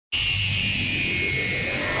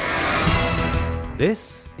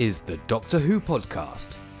This is the Doctor Who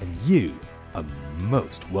podcast, and you are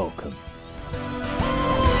most welcome.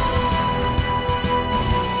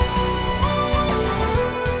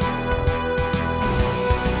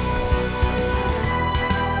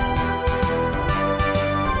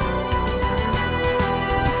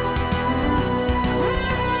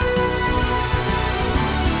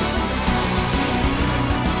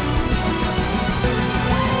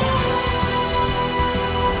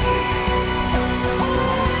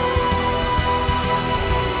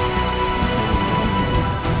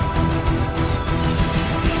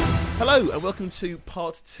 Hello and welcome to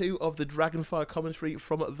part 2 of the Dragonfire commentary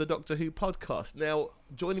from the Doctor Who podcast. Now,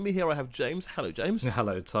 joining me here I have James. Hello, James.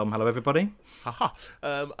 Hello, Tom. Hello, everybody. Haha.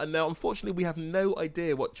 And now, unfortunately, we have no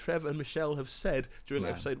idea what Trev and Michelle have said during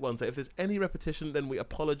episode 1. So if there's any repetition, then we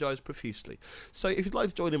apologise profusely. So if you'd like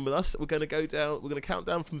to join in with us, we're going to go down. We're going to count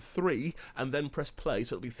down from 3 and then press play.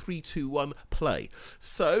 So it'll be 3, 2, 1, play.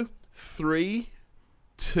 So 3,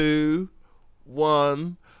 2,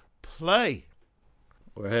 1, play.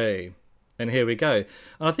 Well, hey. And here we go. And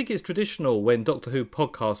I think it's traditional when Doctor Who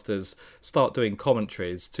podcasters start doing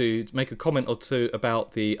commentaries to make a comment or two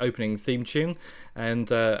about the opening theme tune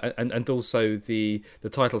and also the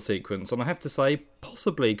title sequence. And I have to say,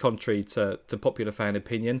 possibly contrary to popular fan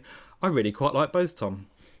opinion, I really quite like both, Tom.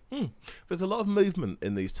 There's a lot of movement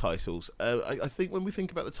in these titles. I think when we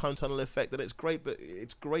think about the time tunnel effect, then it's great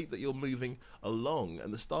that you're moving along,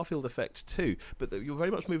 and the Starfield effect too, but that you're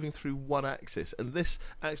very much moving through one axis, and this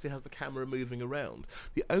actually has the camera moving around.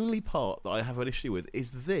 The only part that I have an issue with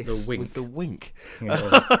is this, with the wink.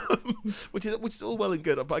 Yeah. which is all well and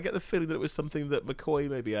good, but I get the feeling that it was something that McCoy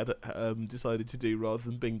maybe had decided to do rather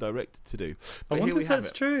than being directed to do. But I wonder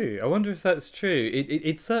if that's true.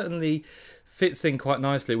 It certainly fits in quite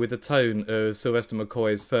nicely with the tone of Sylvester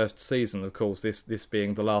McCoy's first season, of course, this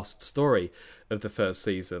being the last story of the first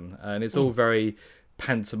season. And it's all very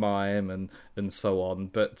pantomime and so on.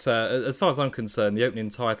 But as far as I'm concerned, the opening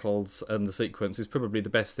titles and the sequence is probably the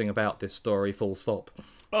best thing about this story, full stop.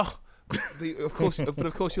 Oh, of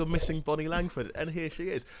course, you're missing Bonnie Langford, and here she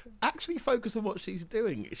is. Actually, focus on what she's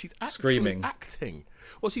doing. She's actually screaming, acting.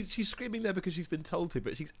 Well, she's screaming there because she's been told to,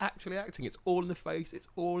 but she's actually acting. It's all in the face. It's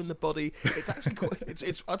all in the body. It's actually quite. I'd say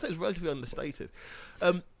it's relatively understated.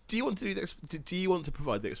 Do you want to do this? Do you want to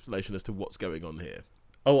provide the explanation as to what's going on here?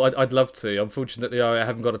 Oh, I'd love to. Unfortunately, I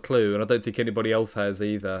haven't got a clue, and I don't think anybody else has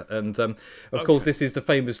either. And, of course, this is the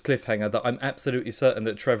famous cliffhanger that I'm absolutely certain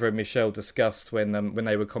that Trevor and Michelle discussed when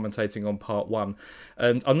they were commentating on part 1.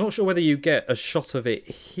 And I'm not sure whether you get a shot of it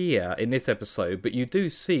here in this episode, but you do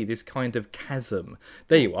see this kind of chasm.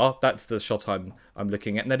 There you are. That's the shot I'm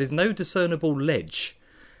looking at. And there is no discernible ledge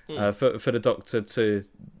for the Doctor to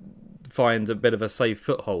find a bit of a safe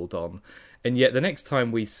foothold on. And yet the next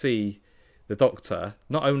time we see the Doctor,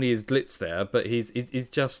 not only is Glitz there, but he's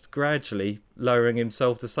just gradually lowering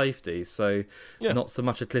himself to safety. So not so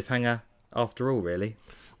much a cliffhanger after all, really.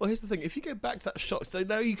 Well, here's the thing. If you go back to that shot, so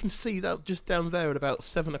now you can see that just down there at about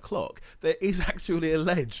 7 o'clock, there is actually a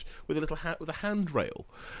ledge with a little with a handrail,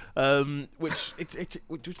 which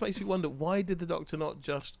makes me wonder, why did the Doctor not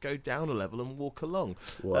just go down a level and walk along?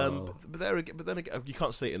 But then again, you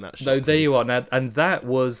can't see it in that shot. No, there you are. Now, and that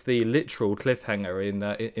was the literal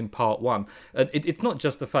cliffhanger in part 1. And it's not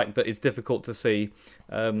just the fact that it's difficult to see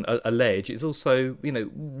a ledge. It's also,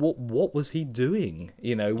 what was he doing?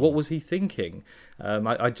 What was he thinking?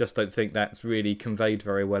 I just don't think that's really conveyed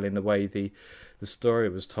very well in the way the story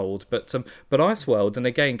was told. But Iceworld, and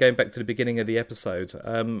again going back to the beginning of the episode,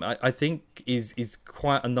 I think is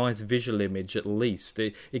quite a nice visual image. At least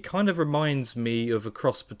it kind of reminds me of a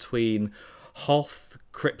cross between Hoth,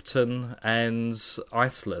 Krypton, and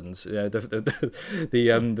Iceland.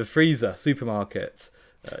 The freezer supermarket.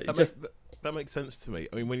 That makes sense to me.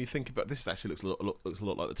 I mean, when you think about this, it actually looks a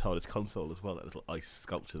lot like the TARDIS console as well. That little ice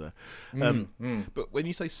sculpture there. But when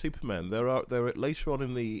you say Superman, there are later on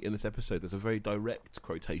in this episode, there's a very direct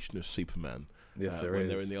quotation of Superman. Yes, there when is.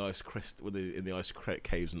 They're in the ice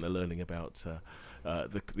caves and they're learning about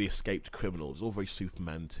the escaped criminals. All very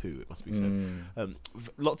Superman too, it must be said.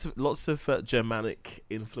 Lots of Germanic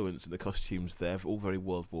influence in the costumes there, all very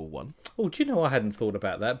World War One. Oh, do you know, I hadn't thought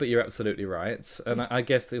about that, but you're absolutely right. And I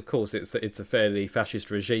guess, of course, it's a fairly fascist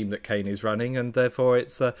regime that Kane is running, and therefore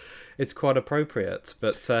it's quite appropriate.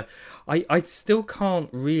 But I still can't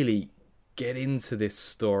really get into this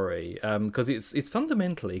story because it's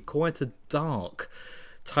fundamentally quite a dark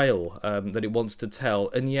tale that it wants to tell,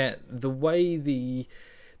 and yet the way the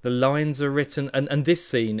lines are written, and this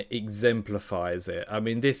scene exemplifies it. I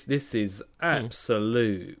mean, this is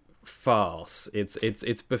absolute farce.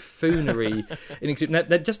 It's buffoonery.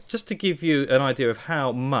 Now, just to give you an idea of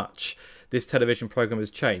how much this television program has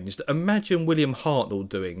changed, imagine William Hartnell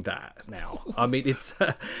doing that now. I mean, it's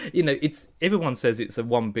it's everyone says it's a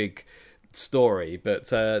one big story, but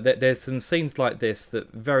there's some scenes like this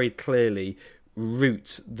that very clearly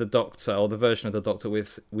root the Doctor, or the version of the Doctor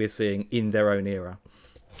we're seeing, in their own era.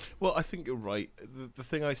 Well, I think you're right. The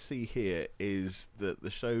thing I see here is that the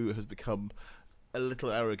show has become a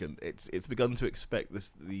little arrogant. It's begun to expect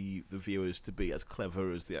the viewers to be as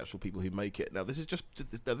clever as the actual people who make it. Now this is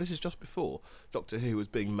just before Doctor Who was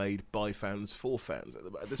being made by fans for fans.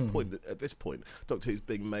 At this point, Doctor Who's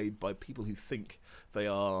being made by people who think they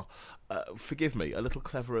are, forgive me, a little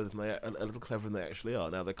cleverer than they actually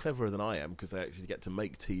are. Now they're cleverer than I am because they actually get to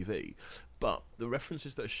make TV. But the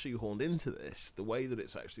references that are shoehorned into this, the way that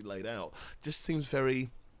it's actually laid out, just seems very.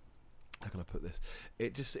 How can I put this?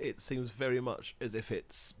 It seems very much as if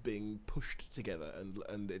it's being pushed together,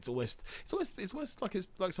 and it's almost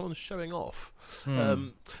like someone's showing off.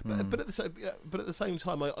 But at the same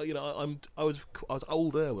time, I was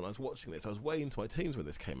older when I was watching this. I was way into my teens when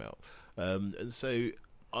this came out, and so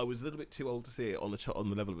I was a little bit too old to see it on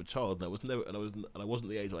the level of a child, and I wasn't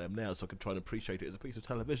the age I am now, so I could try and appreciate it as a piece of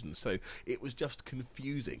television. So it was just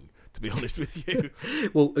confusing, to be honest with you.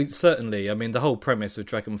 Well, certainly. I mean, the whole premise of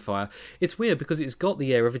Dragonfire, it's weird because it's got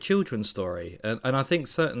the air of a children's story, and I think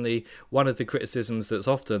certainly one of the criticisms that's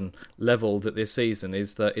often levelled at this season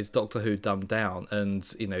is that it's Doctor Who dumbed down, and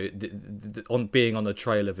on being on the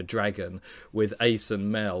trail of a dragon with Ace and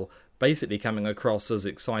Mel basically coming across as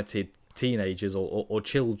excited teenagers or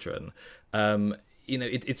children.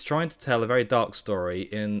 It's trying to tell a very dark story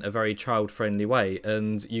in a very child-friendly way,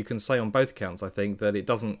 and you can say on both counts, I think, that it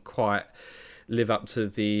doesn't quite live up to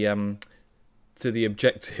the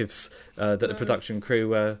objectives that the production crew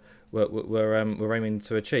were aiming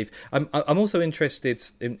to achieve. I'm also interested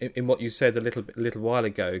in what you said a little while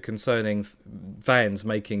ago concerning fans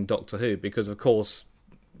making Doctor Who, because of course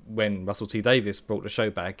when Russell T Davies brought the show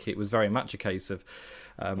back, it was very much a case of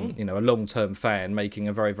a long-term fan making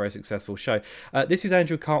a very, very successful show. This is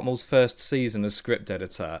Andrew Cartmell's first season as script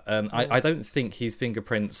editor, and I don't think his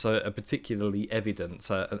fingerprints are particularly evident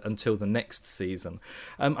until the next season.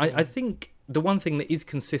 I think the one thing that is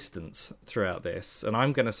consistent throughout this, and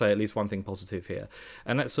I'm going to say at least one thing positive here,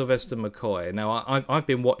 and that's Sylvester McCoy. Now, I've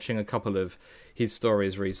been watching a couple of his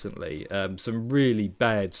stories recently, some really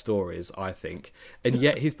bad stories, I think, and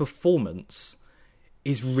yet his performance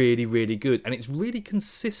is really, really good, and it's really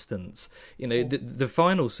consistent. The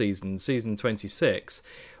final season 26,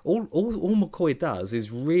 all McCoy does is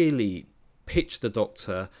really pitch the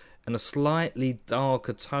Doctor in a slightly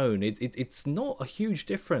darker tone. It's not a huge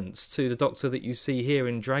difference to the Doctor that you see here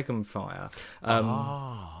in Dragonfire.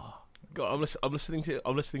 God, I'm listening,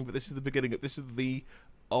 but this is the beginning. This is the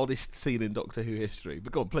oddest scene in Doctor Who history.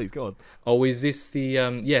 But go on, please, go on. Oh, is this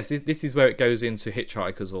the... yes, this is where it goes into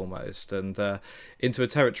Hitchhikers almost, and into a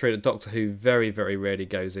territory that Doctor Who very, very rarely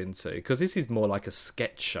goes into, because this is more like a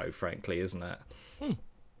sketch show, frankly, isn't it?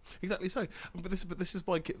 Exactly so. But this is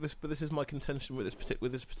my contention with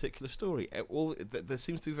this particular story. There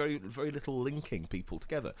seems to be very, very little linking people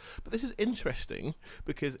together. But this is interesting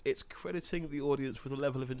because it's crediting the audience with a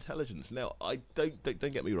level of intelligence. Now, I don't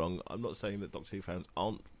get me wrong. I'm not saying that Doctor Who fans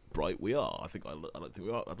aren't bright. We are. I like to think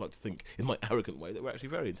we are. I'd like to think, in my arrogant way, that we're actually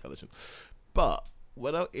very intelligent. But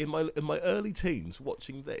when in my early teens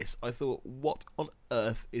watching this, I thought, what on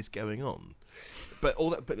earth is going on? But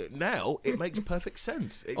now it makes perfect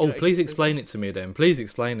sense. Please explain it to me then. Please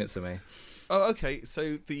explain it to me. Oh, okay.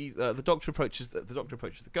 So the Doctor approaches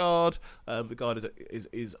the guard. The guard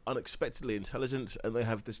is unexpectedly intelligent, and they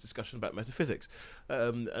have this discussion about metaphysics.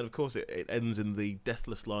 And of course, it ends in the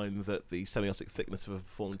deathless line that the semiotic thickness of a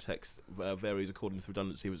performed text varies according to the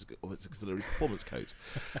redundancy of its auxiliary performance codes,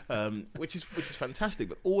 which is fantastic.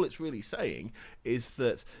 But all it's really saying is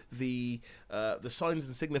that the signs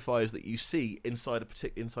and signifiers that you see inside a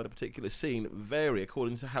particular scene vary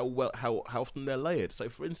according to how often they're layered. So,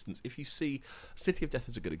 for instance, if you see City of Death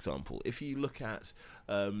is a good example. If you look at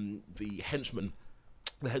the henchmen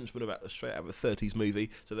about straight out of a 30s movie,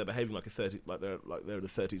 so they're behaving like they're in a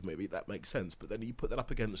 30s movie, that makes sense. But then you put that up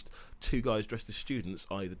against two guys dressed as students,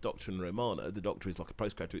 i.e. the Doctor and Romana. The Doctor is like a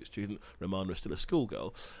postgraduate student, Romana is still a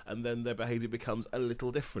schoolgirl, and then their behaviour becomes a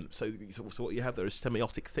little different. So what you have there is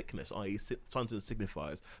semiotic thickness, i.e. signs and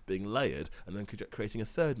signifiers being layered and then creating a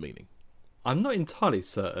third meaning. I'm not entirely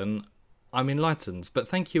certain I'm enlightened, but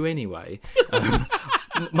thank you anyway.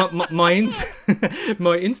 My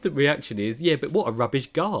instant reaction is, yeah, but what a rubbish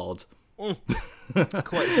guard.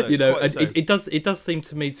 Quite so. You know, quite and so. it does seem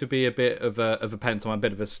to me to be a bit of a pantomime, a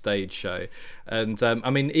bit of a stage show. And I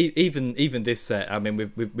mean, even this set. I mean,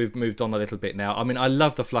 we've moved on a little bit now. I mean, I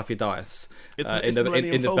love the fluffy dice It's the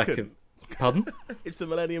Millennium the back Falcon. of. Pardon? It's the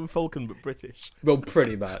Millennium Falcon, but British. Well,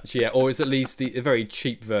 pretty much, yeah. Or it's at least a very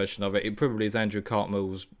cheap version of it. It probably is Andrew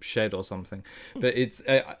Cartmell's shed or something. But it's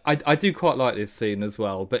I do quite like this scene as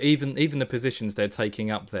well. But even the positions they're taking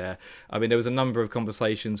up there, I mean, there was a number of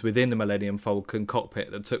conversations within the Millennium Falcon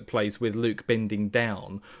cockpit that took place with Luke bending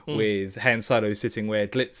down, with Han Solo sitting where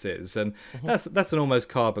Glitz is, and that's an almost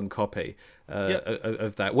carbon copy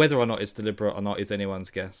of that. Whether or not it's deliberate or not is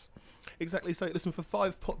anyone's guess. Exactly. So, listen,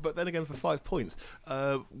 but then again, for 5 points,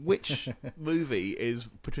 which movie is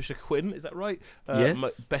Patricia Quinn? Is that right?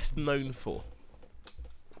 Yes. Best known for?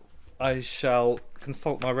 I shall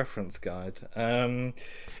consult my reference guide.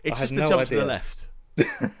 It's I just had the no jump idea. to the left.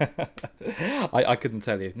 I couldn't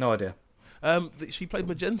tell you. No idea. She played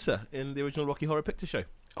Magenta in the original Rocky Horror Picture Show.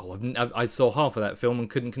 Oh, I saw half of that film and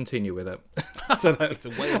couldn't continue with it. So It's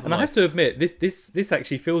a way of and I life. have to admit, this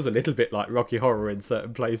actually feels a little bit like Rocky Horror in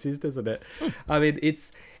certain places, doesn't it? I mean,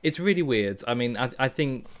 it's really weird. I mean, I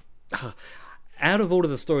think out of all of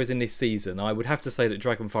the stories in this season, I would have to say that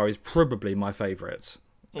Dragonfire is probably my favourite.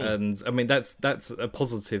 And I mean, that's a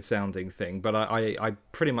positive sounding thing, but I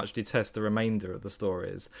pretty much detest the remainder of the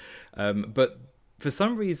stories. But for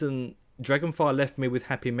some reason, Dragonfire left me with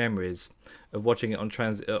happy memories of watching it on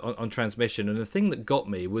transmission, and the thing that got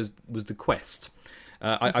me was the quest.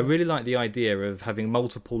 I really like the idea of having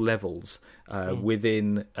multiple levels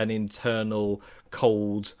within an internal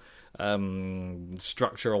cold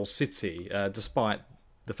structural city, despite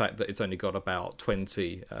the fact that it's only got about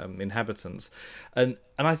 20 inhabitants, and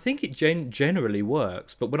I think it generally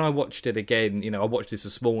works. But when I watched it again, I watched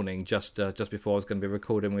this morning just before I was going to be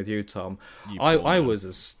recording with you, Tom. I was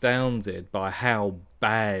astounded by how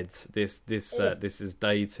bad this is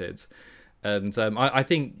dated, and I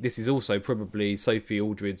think this is also probably Sophie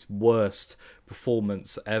Aldred's worst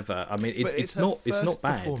performance ever. I mean, it's not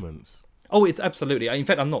bad. Performance. Oh, it's absolutely. In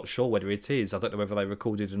fact, I'm not sure whether it is. I don't know whether they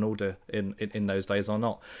recorded an order in those days or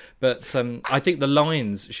not. But I think the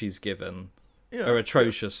lines she's given are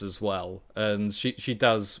atrocious as well, and she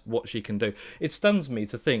does what she can do. It stuns me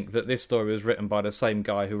to think that this story was written by the same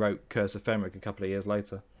guy who wrote Curse of Fenric a couple of years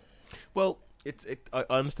later. Well, I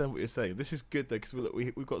understand what you're saying. This is good though, because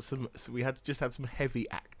we've got some. So we had some heavy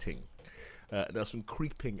acting. Now some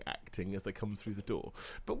creeping acting as they come through the door.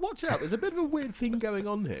 But watch out, there's a bit of a weird thing going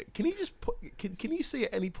on here. Can you just can you see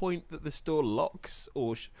at any point that this door locks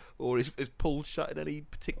or is pulled shut in any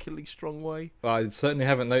particularly strong way? I certainly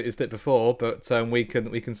haven't noticed it before, but we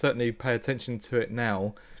can certainly pay attention to it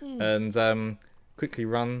now and quickly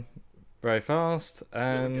run very fast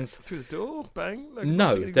and through the door, bang.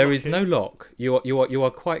 No, there is no lock. You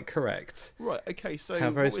are quite correct. Right. Okay. So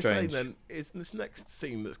How very what we're saying strange. then is in this next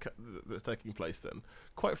scene that's taking place. Then,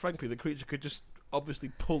 quite frankly, the creature could just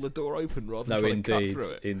obviously pull the door open rather than try to cut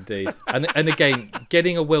through it. Indeed. And again,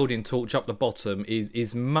 getting a welding torch up the bottom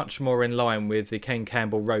is much more in line with the Ken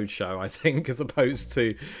Campbell Roadshow, I think, as opposed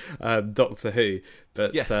to Doctor Who.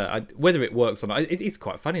 But Yes. Whether it works or not, it's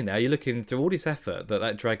quite funny now. You're looking through all this effort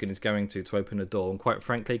that dragon is going to open a door, and quite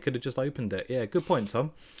frankly, could have just opened it. Yeah, good point,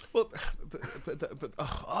 Tom. Well,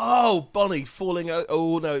 but Bonnie falling out.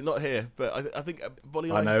 Oh no, not here. But I think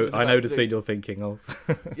Bonnie. I Langford is know about the to do- scene you're thinking of.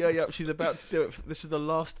 Yeah, she's about to do it. This is the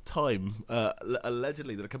last time,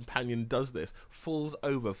 allegedly, that a companion does this. Falls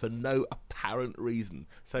over for no apparent reason.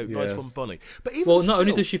 So nice Yes. one, Bonnie. But even Well, not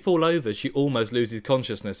only still- does she fall over, she almost loses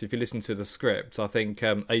consciousness. If you listen to the script, I think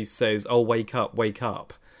Ace says, "Oh, wake up, wake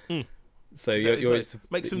up." So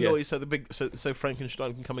make some yes. noise so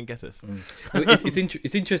Frankenstein can come and get us. Well,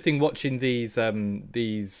 it's interesting watching these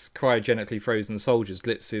cryogenically frozen soldiers,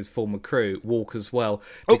 Glitz's former crew, walk as well.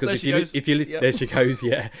 Because there she goes. if you listen, Yep. there she goes.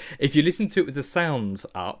 Yeah, if you listen to it with the sound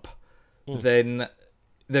up, then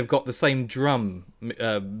they've got the same drum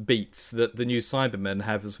beats that the new Cybermen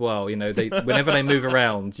have as well. You know, whenever they move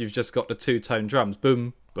around, you've just got the two-tone drums,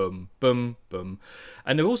 boom, boom, boom, boom,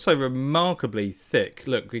 and they're also remarkably thick.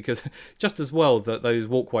 Look, because just as well that those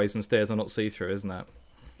walkways and stairs are not see-through, isn't it?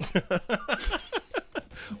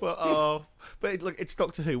 Well, but look, it's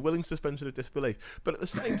Doctor Who, willing suspension of disbelief. But at the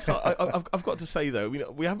same time, I've got to say though,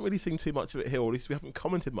 we haven't really seen too much of it here, or at least we haven't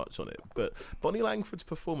commented much on it. But Bonnie Langford's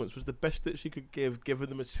performance was the best that she could give, given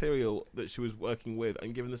the material that she was working with,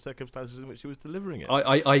 and given the circumstances in which she was delivering it.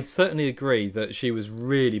 I certainly agree that she was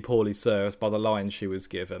really poorly served by the lines she was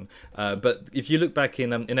given. But if you look back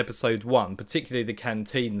in episode 1, particularly the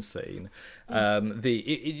canteen scene,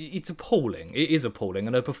 It's appalling. It is appalling,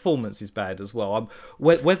 and her performance is bad as well.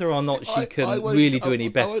 Whether or not she can really do any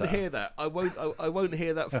better. I won't hear that. I won't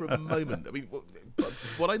hear that for a moment. I mean,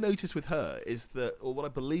 what I noticed with her is that, or what I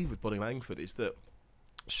believe with Bonnie Langford is that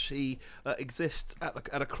she exists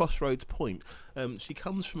at a crossroads point. She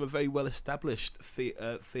comes from a very well-established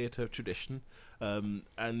theatre tradition,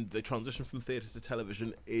 and the transition from theatre to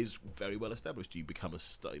television is very well established. You become a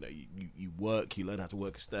star, you work, you learn how to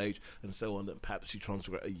work a stage, and so on. And perhaps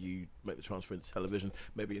you make the transfer into television,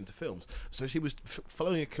 maybe into films. So she was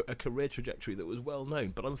following a career trajectory that was well known.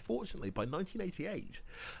 But unfortunately, by 1988,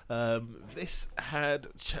 this had,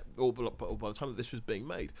 or by the time that this was being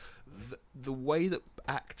made, the way that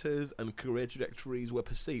actors and career trajectories were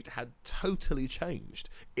perceived had totally changed.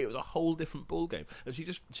 It was a whole different ballgame, and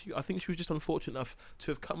I think she was just unfortunate enough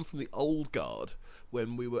to have come from the old guard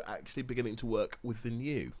when we were actually beginning to work with the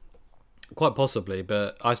new. Quite possibly,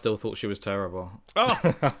 but I still thought she was terrible. Oh,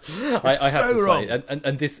 I have to wrong. say,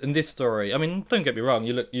 and this story. I mean, don't get me wrong.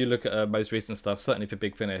 You look at her most recent stuff, certainly for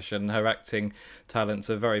Big Finish, and her acting talents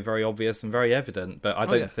are very, very obvious and very evident. But I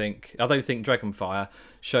don't think Dragonfire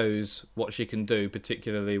shows what she can do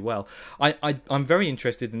particularly well. I'm very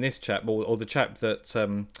interested in this chap, or the chap that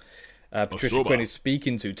Patricia Quinn is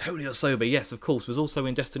speaking to. Tony Osoba, yes, of course, was also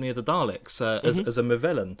in Destiny of the Daleks as a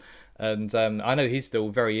Mavellan. And I know he's still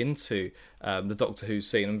very into the Doctor Who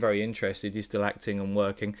scene. I'm very interested. He's still acting and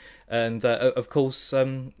working. And, of course,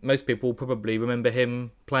 most people probably remember him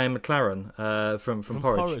playing McLaren from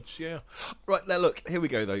Porridge. Yeah. Right, now look, here we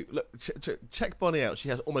go, though. Look, check Bonnie out.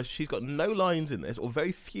 She's got no lines in this, or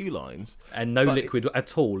very few lines. And no liquid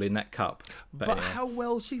at all in that cup. But how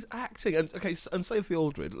well she's acting. And Sophie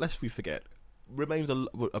Aldred, lest we forget, remains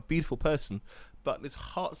a beautiful person, but is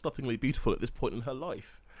heart-stoppingly beautiful at this point in her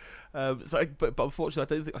life. But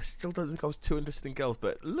unfortunately, I still don't think I was too interested in girls.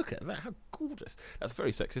 But look at that, how gorgeous! That's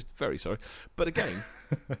very sexist. Very sorry, but again,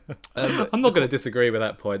 I'm not going to disagree with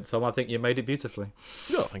that point, Tom. I think you made it beautifully.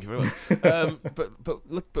 No, thank you very much.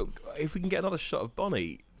 But if we can get another shot of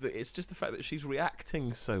Bonnie, it's just the fact that she's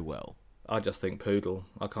reacting so well. I just think poodle.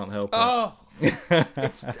 I can't help it. Oh,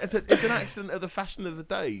 it's an accident of the fashion of the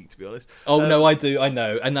day, to be honest. Oh, no, I do. I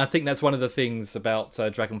know. And I think that's one of the things about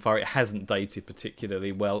Dragonfire. It hasn't dated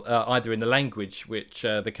particularly well, either in the language which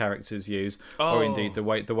the characters use or indeed the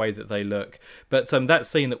way that they look. But that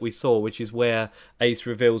scene that we saw, which is where Ace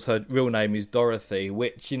reveals her real name is Dorothy,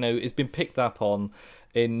 which, has been picked up on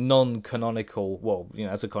in non-canonical, well,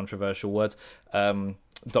 as a controversial word,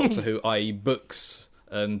 Doctor Who, i.e. books.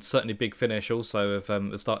 And certainly Big Finish also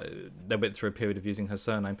they went through a period of using her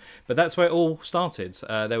surname. But that's where it all started.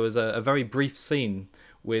 There was a very brief scene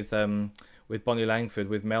with Bonnie Langford,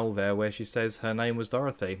 with Mel there, where she says her name was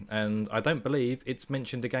Dorothy. And I don't believe it's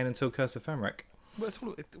mentioned again until Curse of Famric.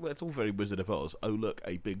 Well, it's all very Wizard of Oz. Oh, look,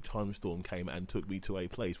 a big time storm came and took me to a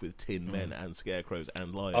place with tin men and scarecrows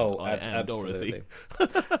and lions. I am absolutely.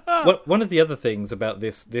 Dorothy. Well, one of the other things about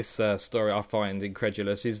this story I find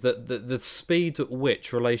incredulous is that the speed at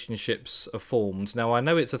which relationships are formed. Now, I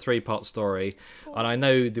know it's a 3-part story, and I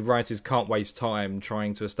know the writers can't waste time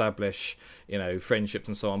trying to establish, friendships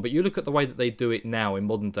and so on, but you look at the way that they do it now in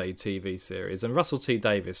modern-day TV series, and Russell T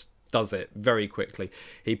Davies does it very quickly.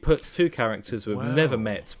 He puts two characters who have never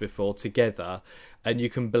met before together, and you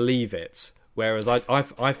can believe it. Whereas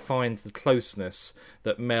I find the closeness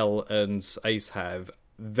that Mel and Ace have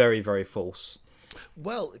very, very false.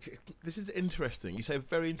 Well, this is interesting. You say a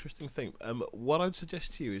very interesting thing. What I'd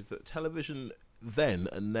suggest to you is that television then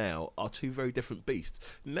and now are two very different beasts.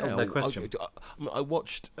 Now, no question. I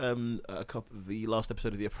watched the last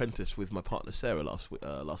episode of The Apprentice with my partner Sarah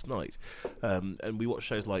last night, and we watched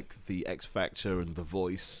shows like The X Factor and The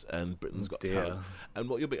Voice and Britain's Got Talent. And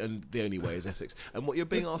and The Only Way is Essex. And what you're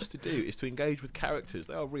being asked to do is to engage with characters.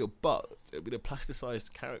 They are real, but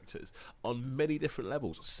plasticized characters on many different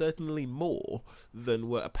levels. Certainly more than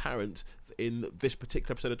were apparent in this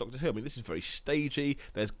particular episode of Doctor Who. I mean, this is very stagey.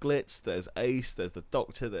 There's Glitz, there's Ace, there's the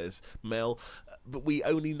Doctor, there's Mel, but we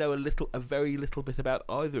only know a very little bit about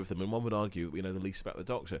either of them, and one would argue that we know the least about the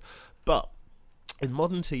Doctor. But in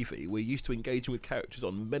modern TV, we're used to engaging with characters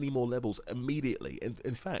on many more levels immediately.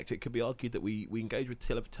 In fact, it could be argued that we engage with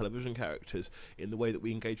television characters in the way that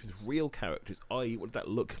we engage with real characters, i.e. what did that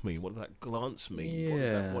look mean? What did that glance mean?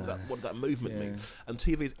 Yeah. What did that movement mean? And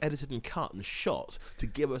TV is edited and cut and shot to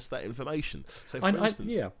give us that information. So, for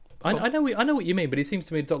instance... I know what you mean, but it seems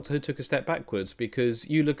to me Doctor Who took a step backwards, because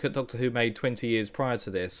you look at Doctor Who made 20 years prior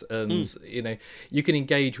to this, and you can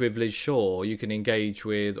engage with Liz Shaw, you can engage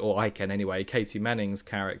with, or I can anyway, Katie Manning's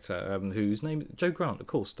character, whose name Joe Grant, of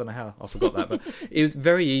course. Don't know how I forgot that, but it was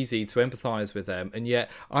very easy to empathise with them, and yet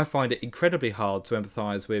I find it incredibly hard to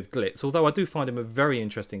empathise with Glitz. Although I do find him a very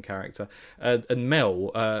interesting character, and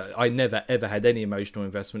Mel, I never ever had any emotional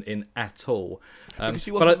investment in at all. Because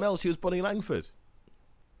she wasn't Mel, she was Bonnie Langford.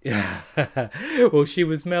 Yeah, well, she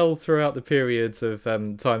was Mel throughout the periods of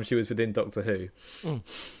time she was within Doctor Who.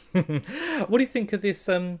 What do you think of this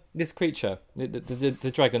this creature,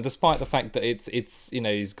 the dragon? Despite the fact that it's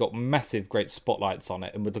he's got massive, great spotlights on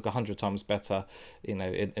it and would look 100 times better, in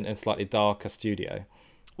a slightly darker studio.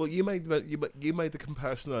 Well, you made the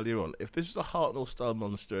comparison earlier on. If this was a Hartnell style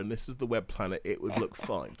monster and this was the Web Planet, it would look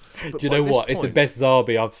fine. But do you know what? It's the best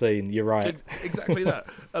Zarbi I've seen. You're right. Exactly that.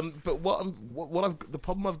 But the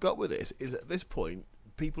problem I've got with this is, at this point,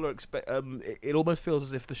 people are it almost feels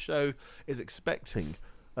as if the show is expecting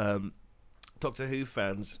Doctor Who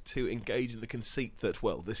fans to engage in the conceit that,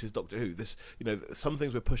 well, this is Doctor Who. This, some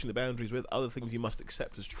things we're pushing the boundaries with, other things you must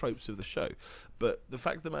accept as tropes of the show. But the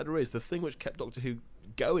fact of the matter is, the thing which kept Doctor Who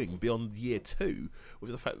going beyond year 2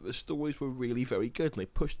 was the fact that the stories were really very good, and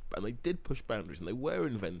they did push boundaries, and they were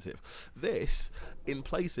inventive. This, in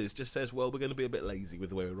places, just says, well, we're going to be a bit lazy with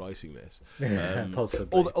the way we're writing this.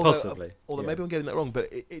 Possibly. Although maybe I'm getting that wrong,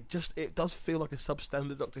 but it does feel like a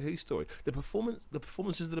substandard Doctor Who story. The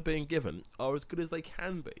performances that are being given are as good as they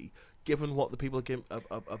can be, given what the people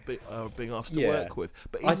are being asked to work with.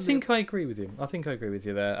 But I think I agree with you. I think I agree with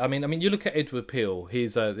you there. I mean, you look at Edward Peel.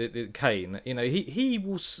 He's Kane.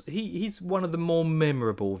 He's one of the more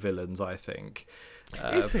memorable villains, I think,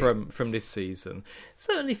 from this season.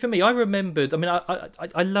 Certainly for me, I remembered. I mean,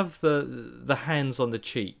 I love the hands on the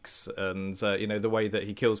cheeks, and the way that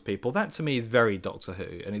he kills people. That to me is very Doctor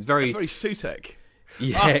Who, and it's very Sutek.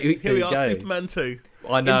 Yeah, here we are, Superman 2.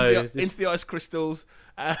 I know. Into the ice crystals,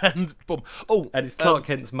 and boom. Oh, and it's Clark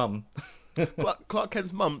Kent's mum. Clark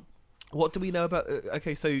Kent's mum. What do we know about?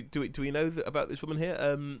 Okay, so do we know about this woman here?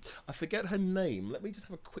 I forget her name. Let me just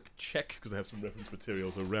have a quick check, because I have some reference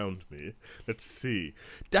materials around me. Let's see.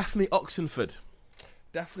 Daphne Oxenford.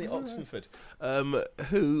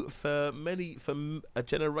 Who for a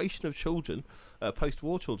generation of children,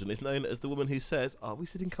 post-war children, is known as the woman who says, "Are we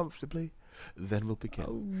sitting comfortably? Then we'll begin."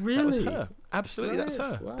 Oh, really? That was her. Absolutely, right.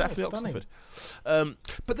 That's her. Wow, Daphne stunning. Oxenford.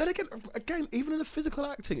 But then again, even in the physical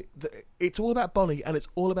acting, it's all about Bonnie and it's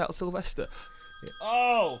all about Sylvester. Yeah.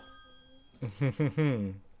 Oh,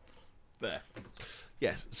 there.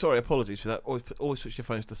 Yes, sorry, apologies for that. Always switch your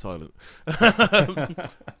phones to silent.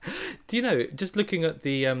 Do you know? Just looking at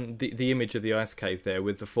the image of the ice cave there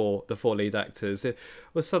with the four lead actors, it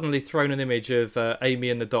was suddenly thrown an image of Amy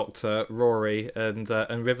and the Doctor, Rory, and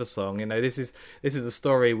Riversong. This is the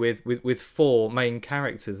story with 4 main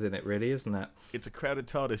characters in it, really, isn't it? It's a crowded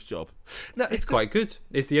TARDIS job. Now, it's quite good.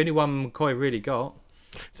 It's the only one McCoy really got.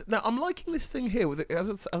 Now, I'm liking this thing here.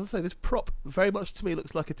 As I say, this prop very much to me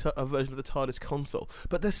looks like a version of the TARDIS console.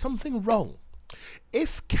 But there's something wrong.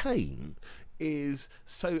 If Kane is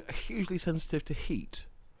so hugely sensitive to heat,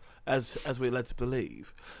 as we're led to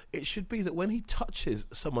believe, it should be that when he touches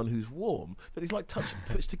someone who's warm, that he's like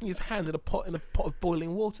sticking his hand in a pot of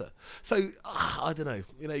boiling water. So I don't know.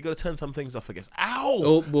 You've got to turn some things off, I guess. Ow!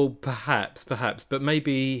 Oh, well, perhaps, but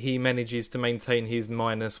maybe he manages to maintain his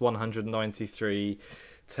minus 193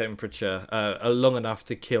 temperature long enough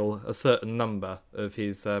to kill a certain number of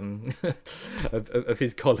his of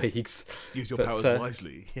his colleagues. Use your powers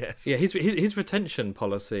wisely. Yes. Yeah, his retention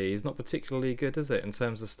policy is not particularly good, is it, in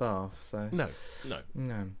terms of staff? So no.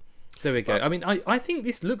 There we go. I mean, I think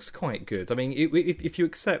this looks quite good. I mean, if you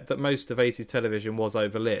accept that most of 80s television was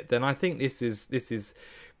overlit, then I think this is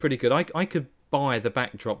pretty good. I could buy the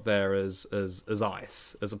backdrop there as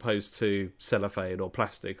ice, as opposed to cellophane or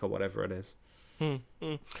plastic or whatever it is.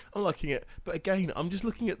 I'm liking it, but again, I'm just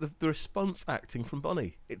looking at the response acting from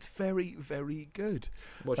Bonnie. It's very, very good.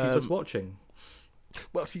 What, she's just watching?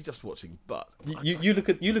 Well, she's just watching, but you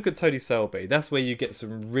look at Tony Selby. That's where you get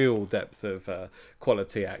some real depth of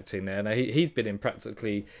quality acting there. Now he's been in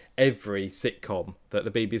practically every sitcom that the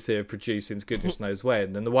BBC have produced since goodness knows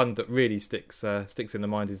when, and the one that really sticks in the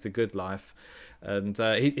mind is The Good Life, and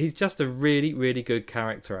he's just a really, really good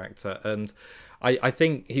character actor, and I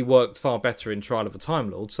think he worked far better in Trial of a Time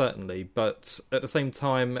Lord, certainly, but at the same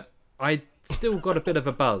time, I still got a bit of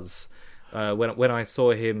a buzz when I saw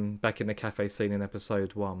him back in the cafe scene in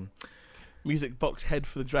episode 1. Music box head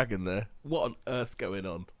for the dragon there. What on earth's going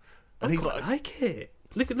on? And he's like it.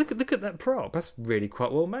 Look at that prop. That's really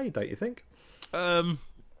quite well made, don't you think?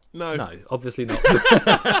 No, obviously not.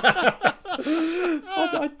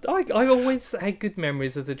 I always had good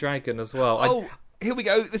memories of the dragon as well. Oh, here we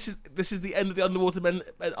go. This is the end of the Underwater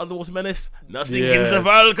Menace. Nothing in the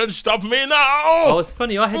world can stop me now. Oh, it's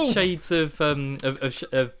funny. I had shades of John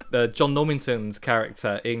Normington's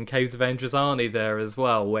character in Caves of Androzani there as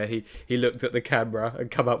well, where he looked at the camera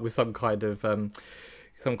and come up with some kind of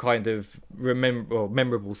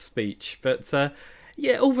memorable speech. But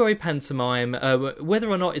yeah, all very pantomime. Whether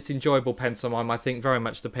or not it's enjoyable pantomime, I think very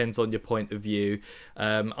much depends on your point of view.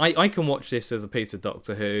 I can watch this as a piece of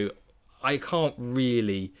Doctor Who. I can't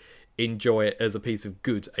really enjoy it as a piece of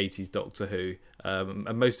good 80s Doctor Who,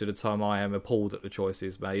 and most of the time I am appalled at the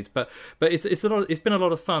choices made. But it's been a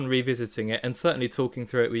lot of fun revisiting it, and certainly talking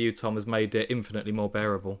through it with you, Tom, has made it infinitely more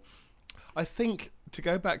bearable. I think, to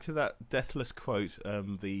go back to that deathless quote,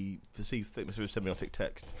 the perceived thickness of a semiotic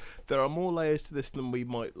text, there are more layers to this than we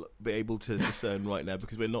might be able to discern right now,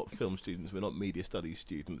 because we're not film students, we're not media studies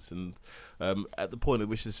students, and at the point at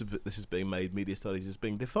which this is being made, media studies is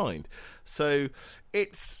being defined. So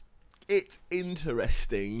it's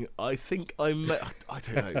interesting. I think I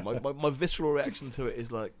don't know. My visceral reaction to it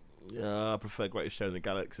is like, I prefer Greatest Show in the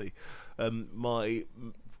Galaxy. My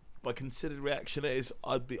considered reaction is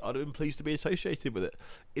I'd have been pleased to be associated with it.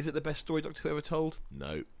 Is it the best story Doctor Who ever told?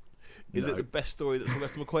 No. Is it the best story that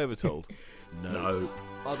Sylvester McCoy ever told? No.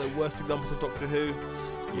 Are there worst examples of Doctor Who?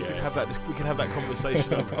 We can have that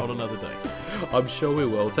conversation on another day. I'm sure we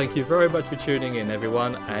will. Thank you very much for tuning in,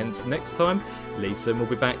 everyone. And next time, Lisa will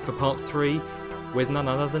be back for part 3 with none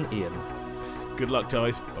other than Ian. Good luck,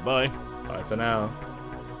 guys. Bye-bye. Bye for now.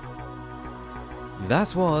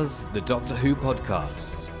 That was the Doctor Who podcast,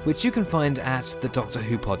 which you can find at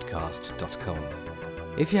thedoctorwhopodcast.com.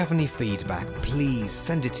 If you have any feedback, please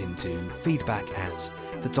send it in to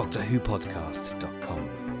feedback@thedoctorwhopodcast.com.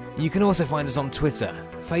 You can also find us on Twitter,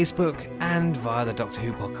 Facebook, and via the Doctor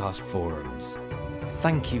Who podcast forums.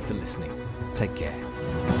 Thank you for listening. Take care.